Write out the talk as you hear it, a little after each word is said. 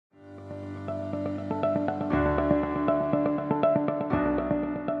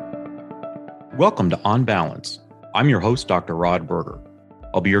Welcome to On Balance. I'm your host, Dr. Rod Berger.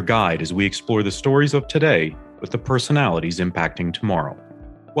 I'll be your guide as we explore the stories of today with the personalities impacting tomorrow.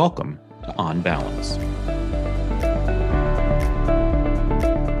 Welcome to On Balance.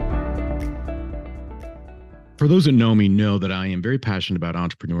 For those that know me, know that I am very passionate about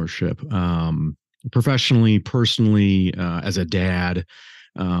entrepreneurship, professionally, personally, as a dad,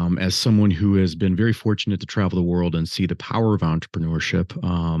 as someone who has been very fortunate to travel the world and see the power of entrepreneurship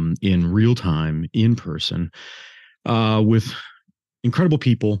in real time, in person, with incredible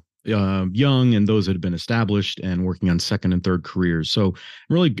people, young and those that have been established and working on second and third careers. So I'm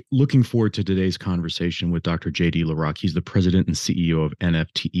really looking forward to today's conversation with Dr. JD LaRock. He's the president and CEO of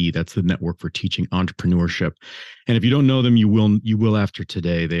NFTE. That's the Network for Teaching Entrepreneurship. And if you don't know them, you will after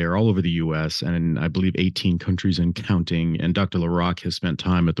today. They are all over the U.S. and I believe 18 countries and counting. And Dr. LaRock has spent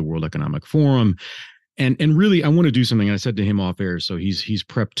time at the World Economic Forum. And really, I want to do something. I said to him off air, so he's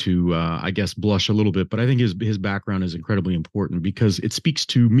prepped to, I guess, blush a little bit. But I think his background is incredibly important because it speaks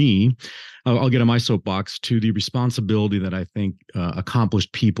to me. I'll get on my soapbox to the responsibility that I think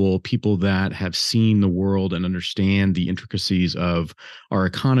accomplished people that have seen the world and understand the intricacies of our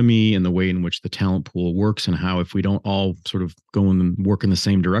economy and the way in which the talent pool works, and how if we don't all sort of go and work in the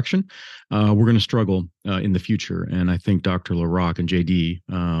same direction, we're going to struggle in the future. And I think Dr. LaRock and JD,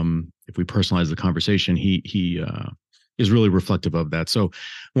 if we personalize the conversation, he is really reflective of that. So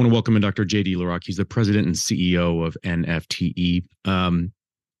I want to welcome in Dr. JD LaRock. He's the president and CEO of NFTE.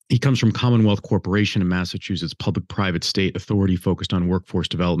 He comes from Commonwealth Corporation, a Massachusetts public-private state authority focused on workforce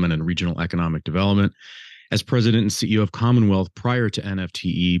development and regional economic development. As president and CEO of Commonwealth prior to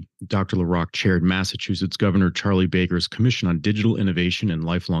NFTE, Dr. LaRock chaired Massachusetts Governor Charlie Baker's Commission on Digital Innovation and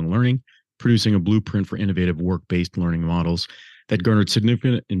Lifelong Learning, producing a blueprint for innovative work-based learning models that garnered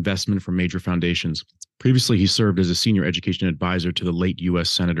significant investment from major foundations. Previously, he served as a senior education advisor to the late U.S.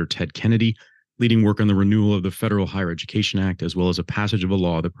 Senator Ted Kennedy, leading work on the renewal of the Federal Higher Education Act, as well as a passage of a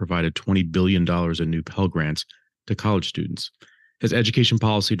law that provided $20 billion in new Pell Grants to college students. As education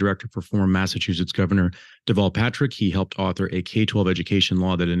policy director for former Massachusetts Governor Deval Patrick, he helped author a K-12 education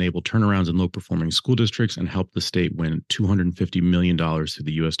law that enabled turnarounds in low-performing school districts and helped the state win $250 million through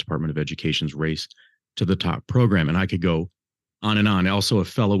the U.S. Department of Education's Race to the Top program. And I could go on and on. Also a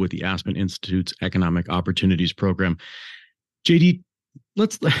fellow with the Aspen Institute's Economic Opportunities Program. JD,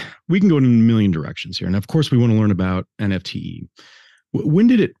 we can go in a million directions here. And of course, we want to learn about NFTE.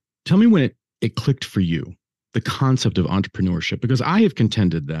 Tell me when it clicked for you, the concept of entrepreneurship, because I have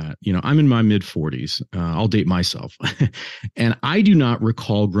contended that, I'm in my mid 40s. I'll date myself. And I do not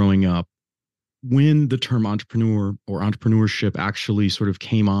recall growing up when the term entrepreneur or entrepreneurship actually sort of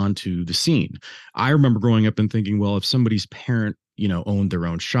came onto the scene. I remember growing up and thinking, well, if somebody's parent, owned their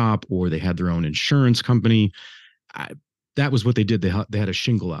own shop or they had their own insurance company, that was what they did. They had a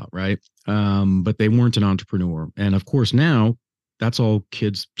shingle out, right? But they weren't an entrepreneur. And of course, now that's all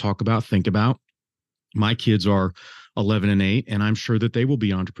kids talk about, think about. My kids are 11 and 8, and I'm sure that they will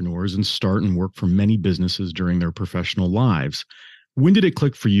be entrepreneurs and start and work for many businesses during their professional lives. When did it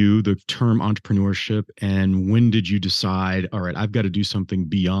click for you, the term entrepreneurship, and when did you decide, all right, I've got to do something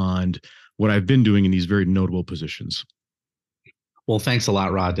beyond what I've been doing in these very notable positions? Well, thanks a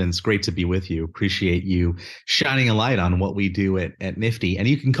lot, Rod, and it's great to be with you. Appreciate you shining a light on what we do at NIFTY, and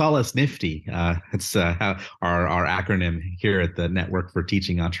you can call us NIFTY. It's our acronym here at the Network for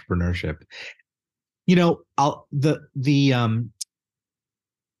Teaching Entrepreneurship. The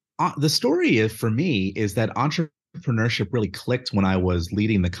story for me is that entrepreneurship really clicked when I was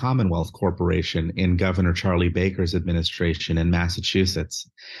leading the Commonwealth Corporation in Governor Charlie Baker's administration in Massachusetts.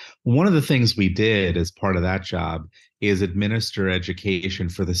 One of the things we did as part of that job is administer education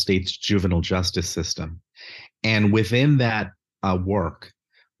for the state's juvenile justice system. And within that work,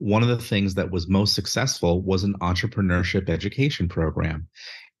 one of the things that was most successful was an entrepreneurship education program.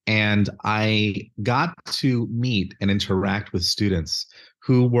 And I got to meet and interact with students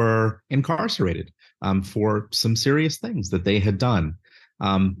who were incarcerated for some serious things that they had done.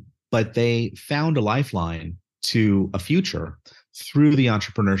 But they found a lifeline to a future through the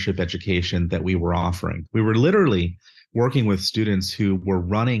entrepreneurship education that we were offering. We were literally working with students who were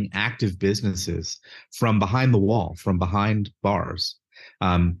running active businesses from behind the wall, from behind bars,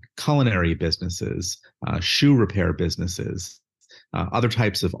 culinary businesses, shoe repair businesses, other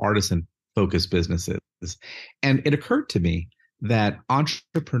types of artisan-focused businesses. And it occurred to me that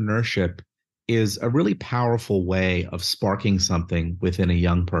entrepreneurship is a really powerful way of sparking something within a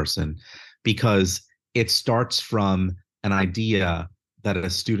young person, because it starts from an idea that a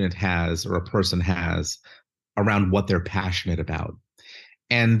student has or a person has around what they're passionate about.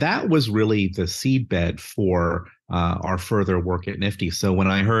 And that was really the seedbed for our further work at Nifty. So when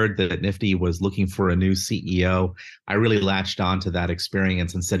I heard that Nifty was looking for a new CEO, I really latched on to that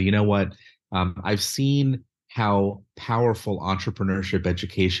experience and said, you know what? I've seen how powerful entrepreneurship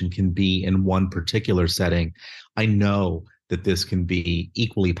education can be in one particular setting. I know that this can be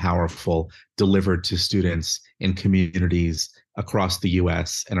equally powerful delivered to students in communities across the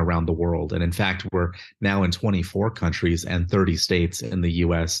US and around the world. And in fact, we're now in 24 countries and 30 states in the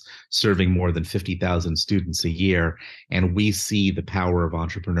US, serving more than 50,000 students a year. And we see the power of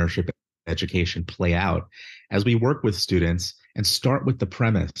entrepreneurship education play out as we work with students and start with the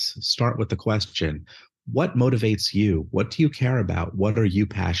premise, start with the question: what motivates you? What do you care about? What are you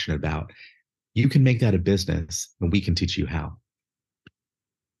passionate about? You can make that a business, and we can teach you how.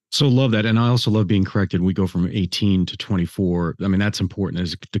 So love that. And I also love being corrected. We go from 18 to 24. I mean, that's important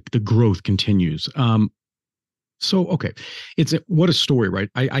as the growth continues. So, okay. What a story, right?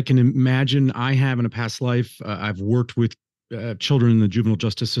 I can imagine I have in a past life, I've worked with children in the juvenile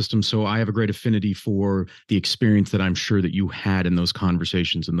justice system. So I have a great affinity for the experience that I'm sure that you had in those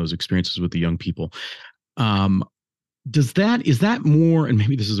conversations and those experiences with the young people. Um, is that more, and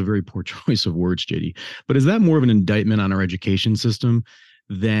maybe this is a very poor choice of words, JD, but is that more of an indictment on our education system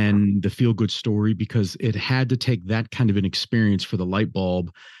than the feel good story? Because it had to take that kind of an experience for the light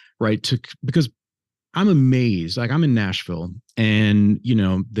bulb, right? Because I'm amazed. Like, I'm in Nashville, and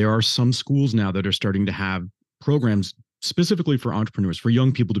there are some schools now that are starting to have programs specifically for entrepreneurs, for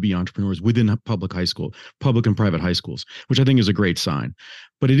young people to be entrepreneurs within a public high school, public and private high schools, which I think is a great sign.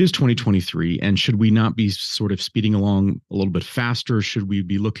 But it is 2023, and should we not be sort of speeding along a little bit faster? Should we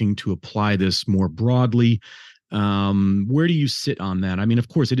be looking to apply this more broadly? Where do you sit on that? I mean, of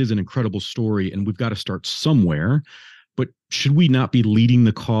course, it is an incredible story, and we've got to start somewhere. But should we not be leading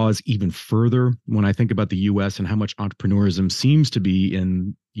the cause even further when I think about the U.S. and how much entrepreneurism seems to be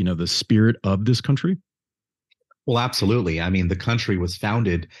in, the spirit of this country? Well, absolutely. I mean, the country was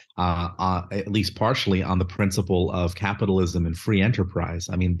founded, at least partially, on the principle of capitalism and free enterprise.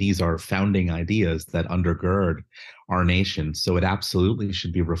 I mean, these are founding ideas that undergird our nation. So it absolutely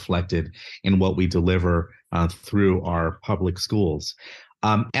should be reflected in what we deliver through our public schools.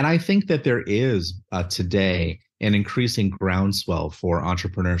 And I think that there is today an increasing groundswell for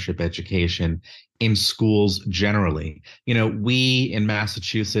entrepreneurship education in schools generally. We in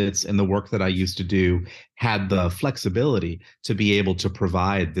Massachusetts, in the work that I used to do, had the flexibility to be able to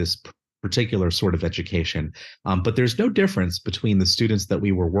provide this particular sort of education. But there's no difference between the students that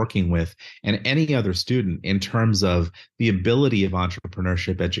we were working with and any other student in terms of the ability of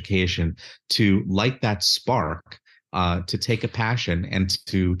entrepreneurship education to light that spark, to take a passion and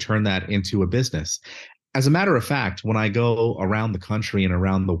to turn that into a business. As a matter of fact, when I go around the country and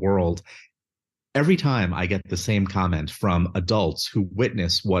around the world, every time I get the same comment from adults who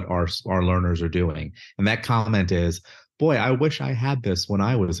witness what our learners are doing. And that comment is, boy, I wish I had this when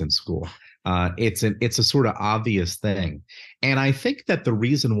I was in school. It's a sort of obvious thing. And I think that the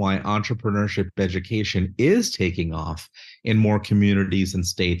reason why entrepreneurship education is taking off in more communities and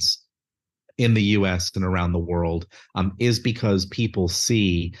states in the US and around the world is because people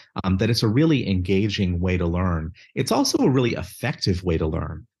see that it's a really engaging way to learn. It's also a really effective way to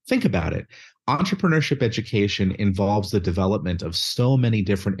learn. Think about it. Entrepreneurship education involves the development of so many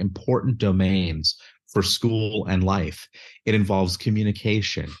different important domains for school and life. It involves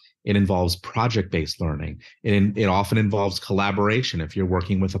communication. It involves project-based learning. It often involves collaboration if you're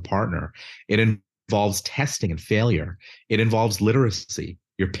working with a partner. It involves testing and failure. It involves literacy.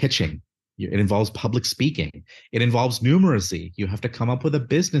 You're pitching. It involves public speaking. It involves numeracy. You have to come up with a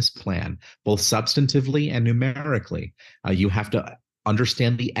business plan, both substantively and numerically. You have to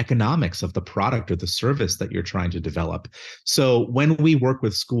understand the economics of the product or the service that you're trying to develop. So when we work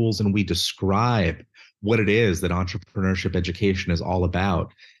with schools and we describe what it is that entrepreneurship education is all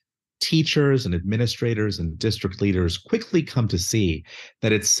about, teachers and administrators and district leaders quickly come to see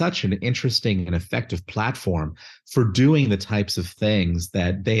that it's such an interesting and effective platform for doing the types of things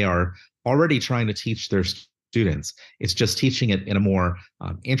that they are already trying to teach their students. It's just teaching it in a more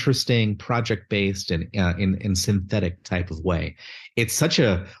interesting, project-based, and in synthetic type of way. It's such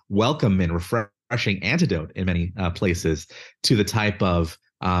a welcome and refreshing antidote in many places to the type of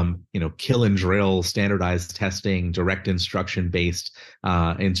kill and drill, standardized testing, direct instruction-based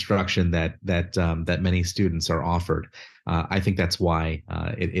instruction that many students are offered. I think that's why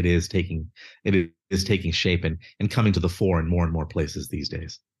it is taking shape and coming to the fore in and more places these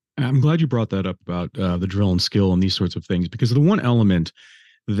days. I'm glad you brought that up about the drill and skill and these sorts of things, because the one element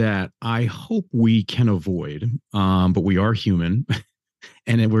that I hope we can avoid, but we are human,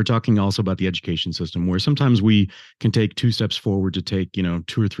 And we're talking also about the education system, where sometimes we can take two steps forward to take,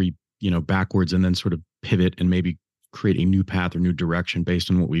 two or three, backwards, and then sort of pivot and maybe create a new path or new direction based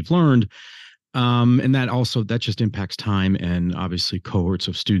on what we've learned. And that just impacts time and obviously cohorts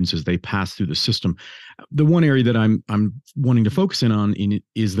of students as they pass through the system. The one area that I'm wanting to focus in on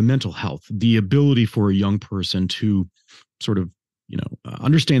is the mental health, the ability for a young person to sort of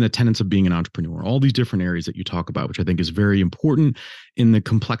understand the tenets of being an entrepreneur, all these different areas that you talk about, which I think is very important in the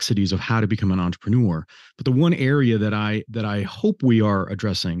complexities of how to become an entrepreneur. But the one area that I hope we are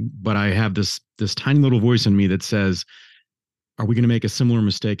addressing, but I have this tiny little voice in me that says, are we going to make a similar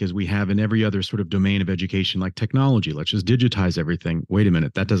mistake as we have in every other sort of domain of education, like technology? Let's just digitize everything. Wait a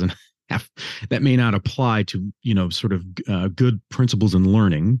minute, that doesn't have, that may not apply to, sort of good principles in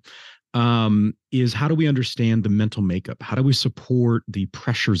learning. Is how do we understand the mental makeup? How do we support the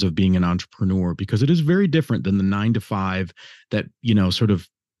pressures of being an entrepreneur? Because it is very different than the 9 to 5 that,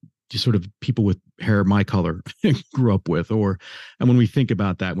 sort of people with hair my color grew up with. And when we think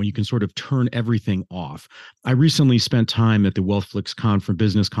about that, when you can sort of turn everything off. I recently spent time at the WealthFlix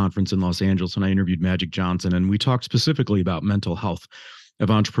business conference in Los Angeles, and I interviewed Magic Johnson, and we talked specifically about mental health of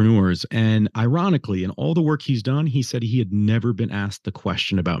entrepreneurs. And ironically, in all the work he's done, he said he had never been asked the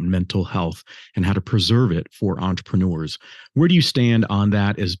question about mental health and how to preserve it for entrepreneurs. Where do you stand on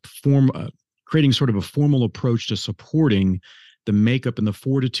that as creating sort of a formal approach to supporting the makeup and the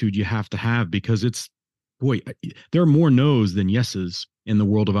fortitude you have to have? Because there are more no's than yeses in the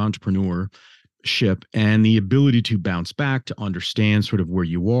world of entrepreneurship, and the ability to bounce back, to understand sort of where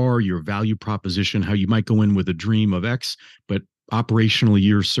you are, your value proposition, how you might go in with a dream of X, but operationally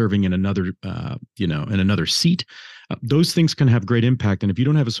you're serving in another, in another seat. Those things can have great impact. And if you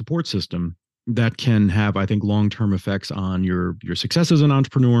don't have a support system, that can have, I think, long-term effects on your success as an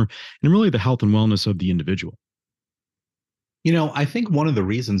entrepreneur and really the health and wellness of the individual. I think one of the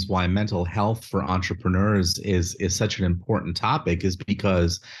reasons why mental health for entrepreneurs is such an important topic is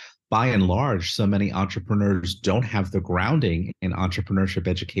because by and large, so many entrepreneurs don't have the grounding in entrepreneurship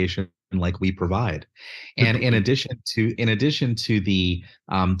education like we provide. And in addition to the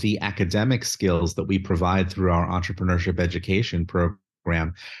academic skills that we provide through our entrepreneurship education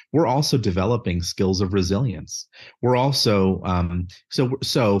program, we're also developing skills of resilience. We're also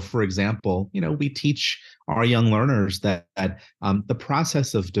so for example, we teach our young learners that the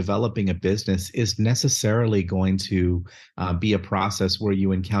process of developing a business is necessarily going to be a process where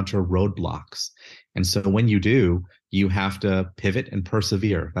you encounter roadblocks. And so when you do, you have to pivot and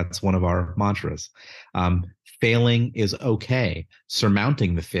persevere. That's one of our mantras. Failing is okay.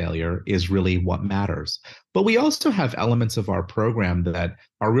 Surmounting the failure is really what matters. But we also have elements of our program that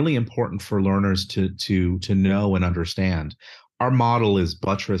are really important for learners to know and understand. Our model is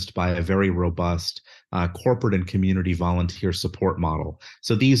buttressed by a very robust corporate and community volunteer support model.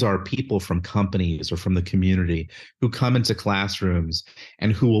 So these are people from companies or from the community who come into classrooms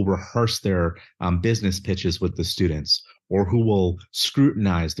and who will rehearse their business pitches with the students, or who will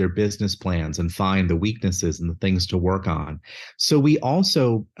scrutinize their business plans and find the weaknesses and the things to work on. So we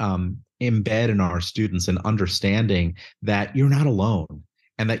also embed in our students an understanding that you're not alone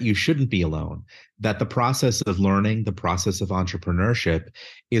and that you shouldn't be alone, that the process of learning, the process of entrepreneurship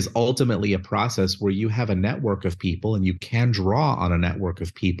is ultimately a process where you have a network of people and you can draw on a network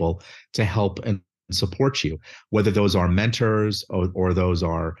of people to help and support you, whether those are mentors or those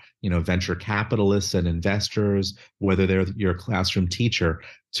are venture capitalists and investors, whether they're your classroom teacher,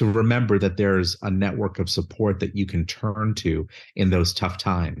 to remember that there's a network of support that you can turn to in those tough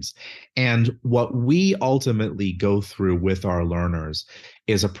times. And what we ultimately go through with our learners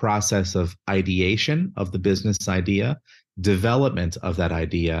is a process of ideation of the business idea, development of that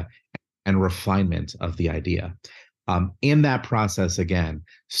idea, and refinement of the idea. In that process, again,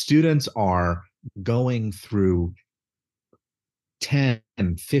 students are going through 10,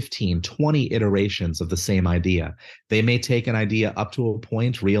 15, 20 iterations of the same idea. They may take an idea up to a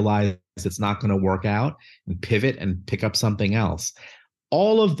point, realize it's not going to work out, and pivot and pick up something else.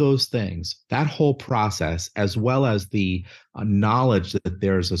 All of those things, that whole process, as well as the knowledge that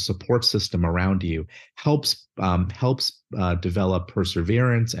there's a support system around you, helps develop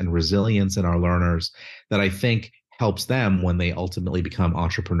perseverance and resilience in our learners that I think helps them when they ultimately become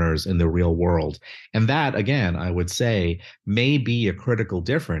entrepreneurs in the real world. And that, again, I would say may be a critical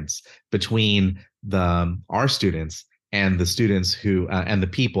difference between our students and the students who and the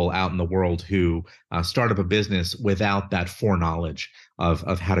people out in the world who start up a business without that foreknowledge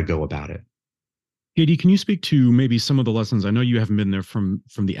of how to go about it. Katie, can you speak to maybe some of the lessons? I know you haven't been there from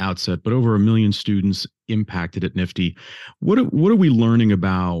the outset, but over 1 million students impacted at Nifty. What are we learning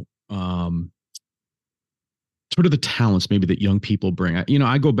about sort of the talents maybe that young people bring.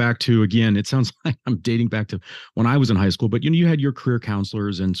 I go back to, again, it sounds like I'm dating back to when I was in high school, but you had your career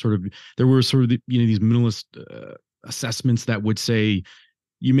counselors, and sort of there were sort of these minimalist assessments that would say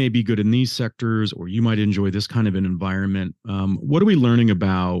you may be good in these sectors, or you might enjoy this kind of an environment. What are we learning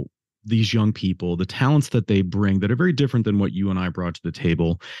about these young people, the talents that they bring that are very different than what you and I brought to the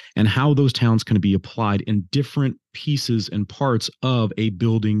table, and how those talents can be applied in different pieces and parts of a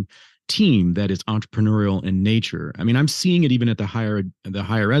building team that is entrepreneurial in nature? I mean, I'm seeing it even at the higher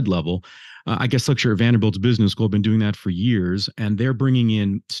ed level. I guess lecture at Vanderbilt's Business School have been doing that for years, and they're bringing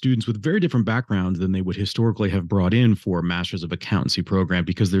in students with very different backgrounds than they would historically have brought in for a Master's of Accountancy program,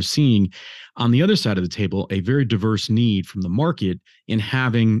 because they're seeing on the other side of the table a very diverse need from the market in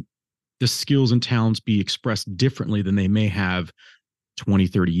having the skills and talents be expressed differently than they may have 20,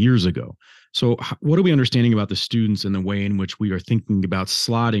 30 years ago. So what are we understanding about the students and the way in which we are thinking about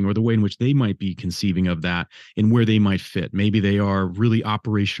slotting, or the way in which they might be conceiving of that and where they might fit? Maybe they are really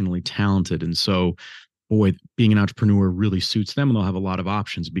operationally talented. And so, boy, being an entrepreneur really suits them, and they'll have a lot of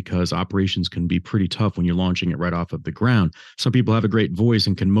options, because operations can be pretty tough when you're launching it right off of the ground. Some people have a great voice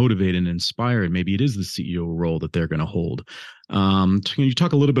and can motivate and inspire, and maybe it is the CEO role that they're going to hold. Can you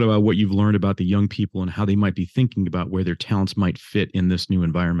talk a little bit about what you've learned about the young people and how they might be thinking about where their talents might fit in this new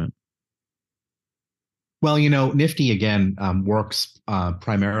environment? Well, Nifty again works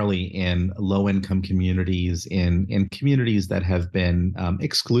primarily in low-income communities, in communities that have been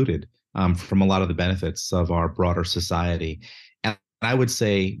excluded from a lot of the benefits of our broader society. And I would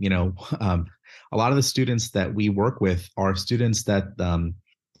say, a lot of the students that we work with are students that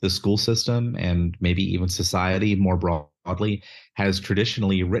the school system, and maybe even society more broadly, has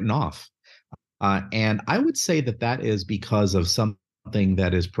traditionally written off. And I would say that that is because of something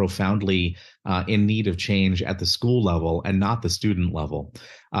that is profoundly in need of change at the school level and not the student level.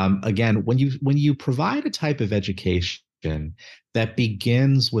 Again, when you provide a type of education that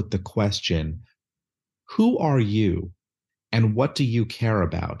begins with the question, who are you and what do you care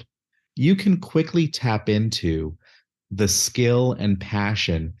about? You can quickly tap into the skill and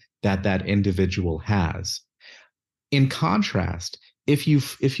passion that that individual has. In contrast, if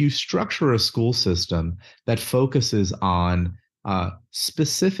you structure a school system that focuses on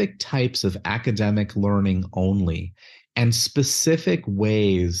specific types of academic learning only, and specific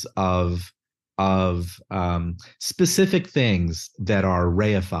ways of specific things that are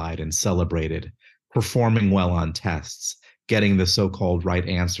reified and celebrated, performing well on tests, getting the so-called right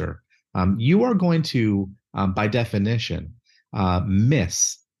answer, you are going to, by definition,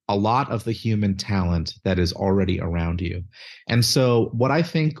 miss a lot of the human talent that is already around you. And so, what I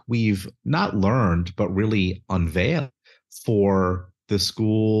think we've not learned, but really unveiled for the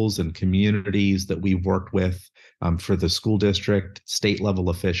schools and communities that we've worked with, for the school district, state level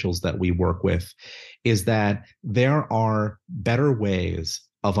officials that we work with, is that there are better ways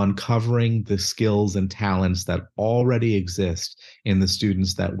of uncovering the skills and talents that already exist in the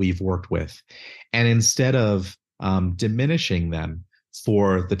students that we've worked with. And instead of diminishing them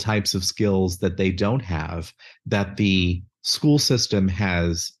for the types of skills that they don't have, that the school system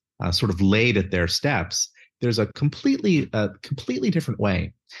has sort of laid at their steps, there's a completely different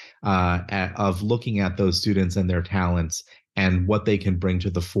way of looking at those students and their talents and what they can bring to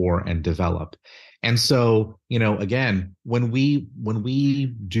the fore and develop. And so, again, when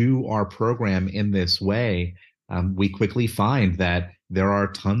we do our program in this way, we quickly find that there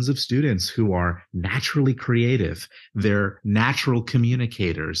are tons of students who are naturally creative. They're natural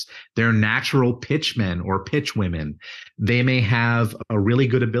communicators. They're natural pitchmen or pitchwomen. They may have a really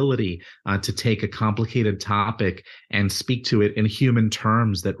good ability to take a complicated topic and speak to it in human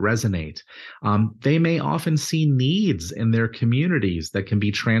terms that resonate. They may often see needs in their communities that can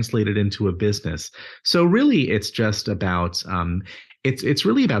be translated into a business. So really, it's just about it's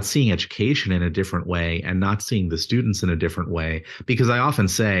really about seeing education in a different way and not seeing the students in a different way. Because I often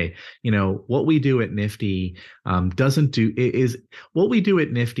say, what we do at Nifty what we do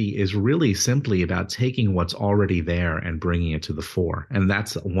at Nifty is really simply about taking what's already there and bringing it to the fore. And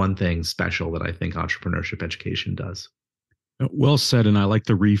that's one thing special that I think entrepreneurship education does. Well said. And I like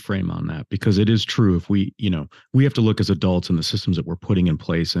the reframe on that, because it is true. If we have to look as adults in the systems that we're putting in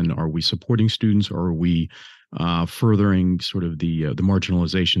place, and are we supporting students, or are we furthering sort of the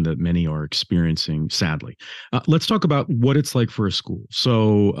marginalization that many are experiencing, sadly. Let's talk about what it's like for a school.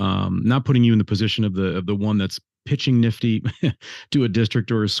 So, not putting you in the position of the one that's pitching Nifty to a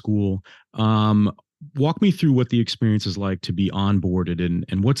district or a school. Walk me through what the experience is like to be onboarded,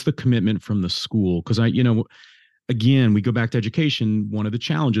 and what's the commitment from the school? Because again, we go back to education. One of the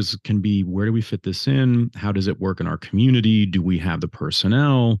challenges can be, where do we fit this in? How does it work in our community? Do we have the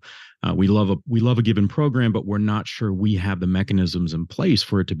personnel? We love a given program, but we're not sure we have the mechanisms in place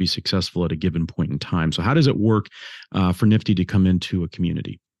for it to be successful at a given point in time. So how does it work for Nifty to come into a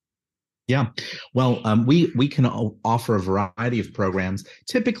community? Yeah, well, we can offer a variety of programs.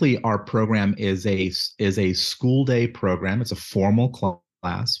 Typically, our program is a school day program. It's a formal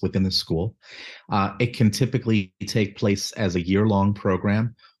class within the school. It can typically take place as a year-long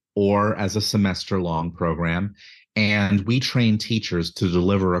program or as a semester-long program, and we train teachers to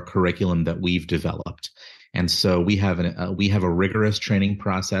deliver a curriculum that we've developed. And so we have a rigorous training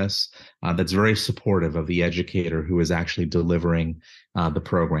process that's very supportive of the educator who is actually delivering the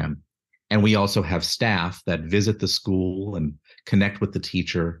program. And we also have staff that visit the school and connect with the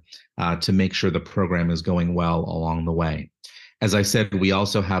teacher to make sure the program is going well along the way. As I said, we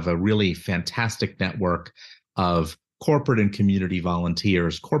also have a really fantastic network of corporate and community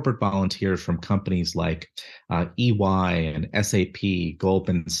volunteers, corporate volunteers from companies like EY and SAP,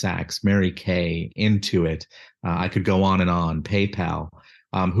 Goldman Sachs, Mary Kay, Intuit. I could go on and on, PayPal,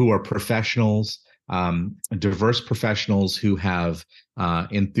 who are professionals, diverse professionals who have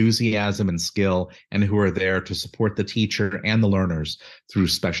enthusiasm and skill, and who are there to support the teacher and the learners through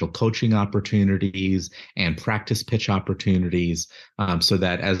special coaching opportunities and practice pitch opportunities, so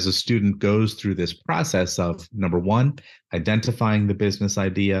that as a student goes through this process of, number one, identifying the business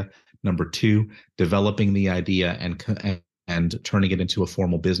idea, number two, developing the idea and turning it into a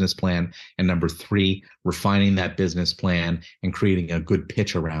formal business plan. And number three, refining that business plan and creating a good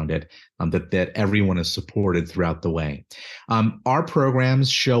pitch around it, that everyone is supported throughout the way. Our programs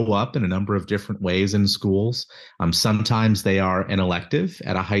show up in a number of different ways in schools. Sometimes they are an elective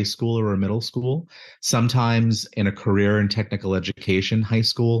at a high school or a middle school. Sometimes in a career and technical education high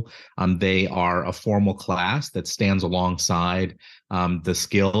school, they are a formal class that stands alongside the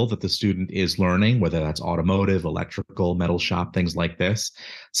skill that the student is learning, whether that's automotive, electrical, metal shop, things like this.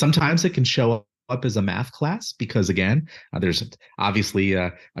 Sometimes it can show up as a math class because, again, there's obviously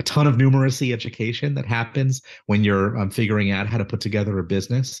a ton of numeracy education that happens when you're figuring out how to put together a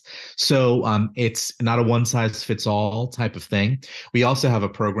business. So it's not a one size fits all type of thing. We also have a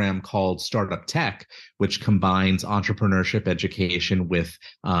program called Startup Tech, which combines entrepreneurship education with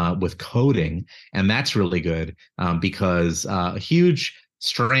coding, and that's really good because a huge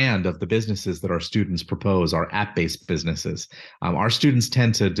strand of the businesses that our students propose are app-based businesses. Our students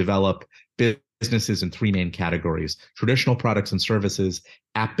tend to develop businesses in three main categories: traditional products and services,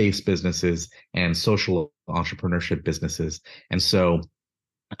 app-based businesses, and social entrepreneurship businesses. And so,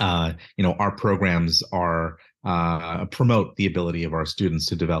 our programs are promote the ability of our students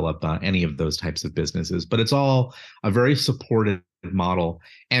to develop any of those types of businesses. But it's all a very supported model,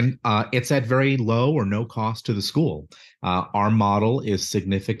 and it's at very low or no cost to the school. Our model is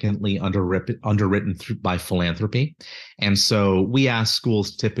significantly underwritten by philanthropy, and so we ask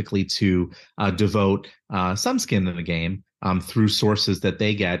schools typically to devote some skin in the game through sources that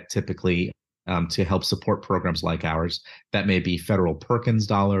they get, typically to help support programs like ours. That may be federal Perkins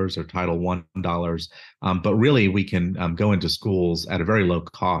dollars or Title I dollars, but really we can go into schools at a very low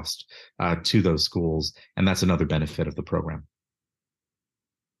cost to those schools, and that's another benefit of the program.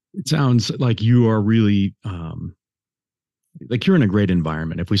 It sounds like you are really like you're in a great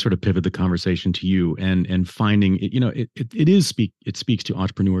environment. If we sort of pivot the conversation to you and finding it, it speaks to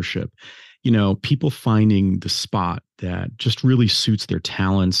entrepreneurship. People finding the spot that just really suits their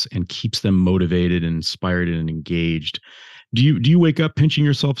talents and keeps them motivated and inspired and engaged. Do you wake up pinching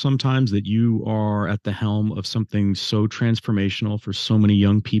yourself sometimes that you are at the helm of something so transformational for so many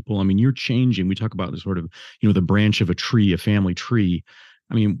young people? I mean, you're changing. We talk about the sort of, the branch of a tree, a family tree.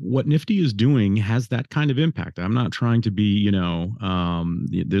 I mean, what Nifty is doing has that kind of impact. I'm not trying to be,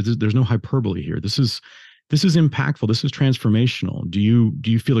 there's no hyperbole here. This is impactful. This is transformational. Do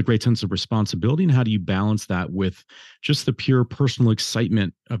you feel a great sense of responsibility, and how do you balance that with just the pure personal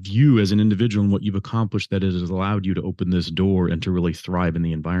excitement of you as an individual and what you've accomplished that has allowed you to open this door and to really thrive in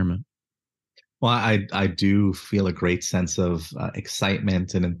the environment? Well, I do feel a great sense of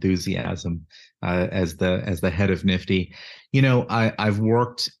excitement and enthusiasm as the head of Nifty. I've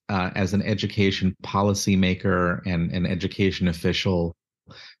worked as an education policymaker and an education official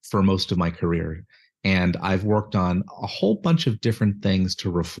for most of my career. And I've worked on a whole bunch of different things to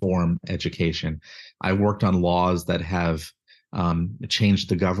reform education. I worked on laws that have changed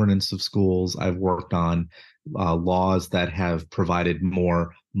the governance of schools. I've worked on laws that have provided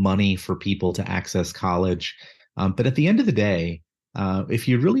more money for people to access college. But at the end of the day, if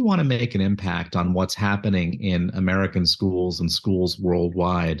you really want to make an impact on what's happening in American schools and schools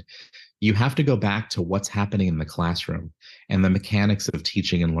worldwide, You have to go back to what's happening in the classroom and the mechanics of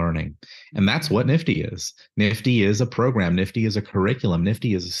teaching and learning. And that's what Nifty is. Nifty is a program. Nifty is a curriculum.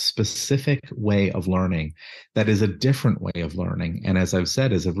 Nifty is a specific way of learning that is a different way of learning. And as I've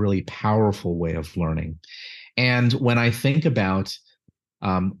said, is a really powerful way of learning. And when I think about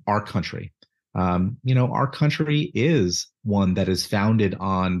our country, our country is one that is founded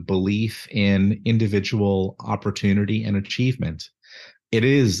on belief in individual opportunity and achievement. It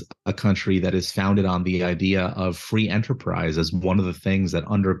is a country that is founded on the idea of free enterprise as one of the things that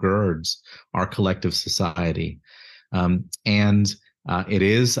undergirds our collective society. And it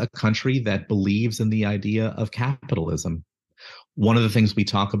is a country that believes in the idea of capitalism. One of the things we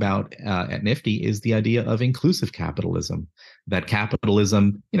talk about at Nifty is the idea of inclusive capitalism. That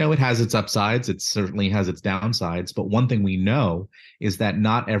capitalism, it has its upsides, it certainly has its downsides. But one thing we know is that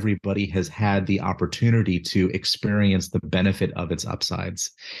not everybody has had the opportunity to experience the benefit of its upsides.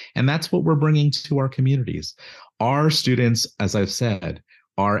 And that's what we're bringing to our communities. Our students, as I've said,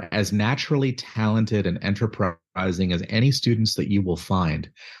 are as naturally talented and enterprising as any students that you will find.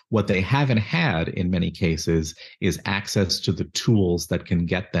 What they haven't had in many cases is access to the tools that can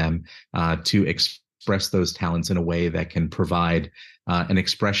get them to express those talents in a way that can provide a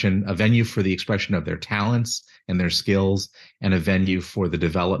venue for the expression of their talents and their skills, and a venue for the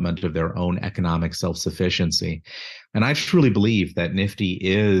development of their own economic self-sufficiency. And I truly believe that Nifty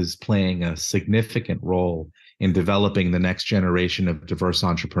is playing a significant role in developing the next generation of diverse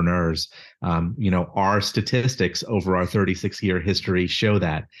entrepreneurs. Our statistics over our 36-year history show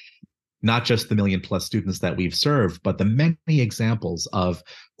that. Not just the million-plus students that we've served, but the many examples of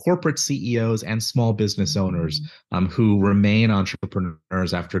corporate CEOs and small business owners who remain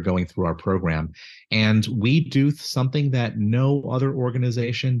entrepreneurs after going through our program. And we do something that no other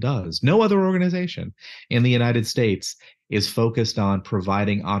organization does. No other organization in the United States is focused on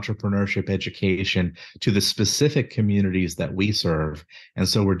providing entrepreneurship education to the specific communities that we serve. And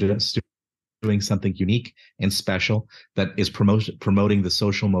so we're doing something unique and special that is promoting the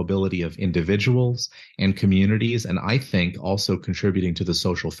social mobility of individuals and communities, and I think also contributing to the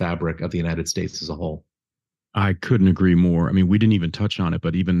social fabric of the United States as a whole. I couldn't agree more. I mean, we didn't even touch on it,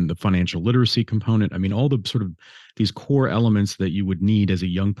 but even the financial literacy component, I mean, all the sort of these core elements that you would need as a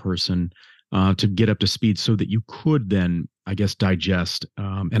young person to get up to speed so that you could then, I guess, digest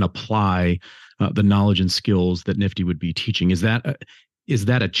and apply the knowledge and skills that Nifty would be teaching. Is that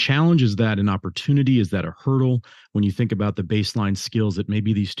a challenge? Is that an opportunity? Is that a hurdle when you think about the baseline skills that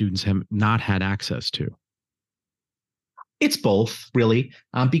maybe these students have not had access to? It's both, really,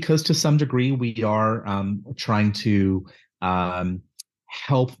 because to some degree we are trying to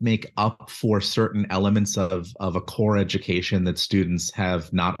help make up for certain elements of a core education that students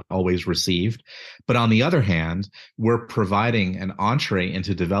have not always received. But on the other hand, we're providing an entree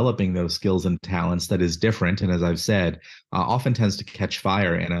into developing those skills and talents that is different, and as I've said, often tends to catch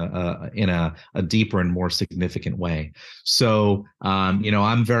fire in a deeper and more significant way. So,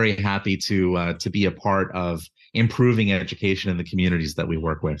 I'm very happy to be a part of improving education in the communities that we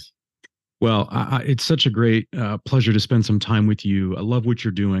work with. Well, it's such a great pleasure to spend some time with you. I love what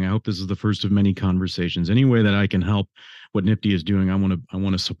you're doing. I hope this is the first of many conversations. Any way that I can help what Nifty is doing, I want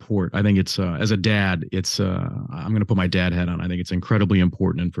to support. I think it's as a dad, I'm going to put my dad hat on. I think it's incredibly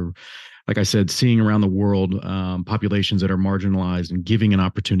important, and for, like I said, seeing around the world populations that are marginalized and giving an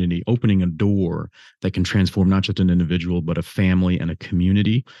opportunity, opening a door that can transform not just an individual but a family and a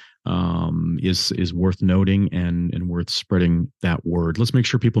community is worth noting and worth spreading that word. Let's make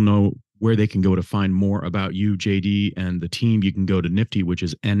sure people know where they can go to find more about you, JD, and the team. You can go to Nifty, which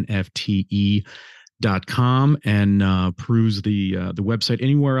is nfte.com, and peruse the website.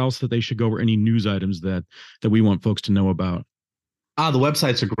 Anywhere else that they should go, or any news items that we want folks to know about? The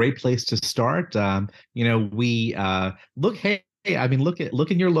website's a great place to start. We look. Hey, I mean, look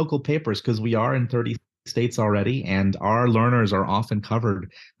in your local papers, because we are in 30 states already, and our learners are often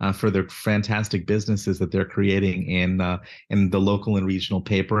covered for their fantastic businesses that they're creating in the local and regional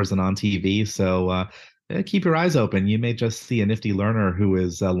papers and on TV. So keep your eyes open. You may just see a nifty learner who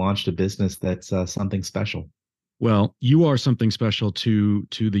has launched a business that's something special. Well, you are something special to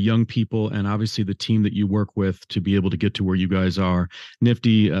the young people, and obviously the team that you work with to be able to get to where you guys are.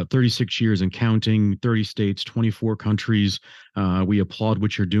 Nifty, 36 years and counting, 30 states, 24 countries. We applaud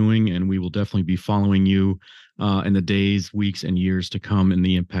what you're doing, and we will definitely be following you in the days, weeks, and years to come, and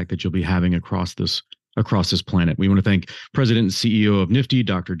the impact that you'll be having across this planet. We want to thank President and CEO of Nifty,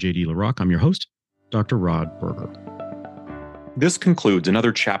 Dr. JD LaRock. I'm your host, Dr. Rod Berger. This concludes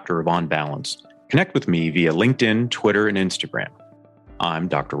another chapter of On Balance. Connect with me via LinkedIn, Twitter, and Instagram. I'm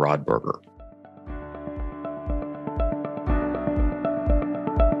Dr. Rod Berger.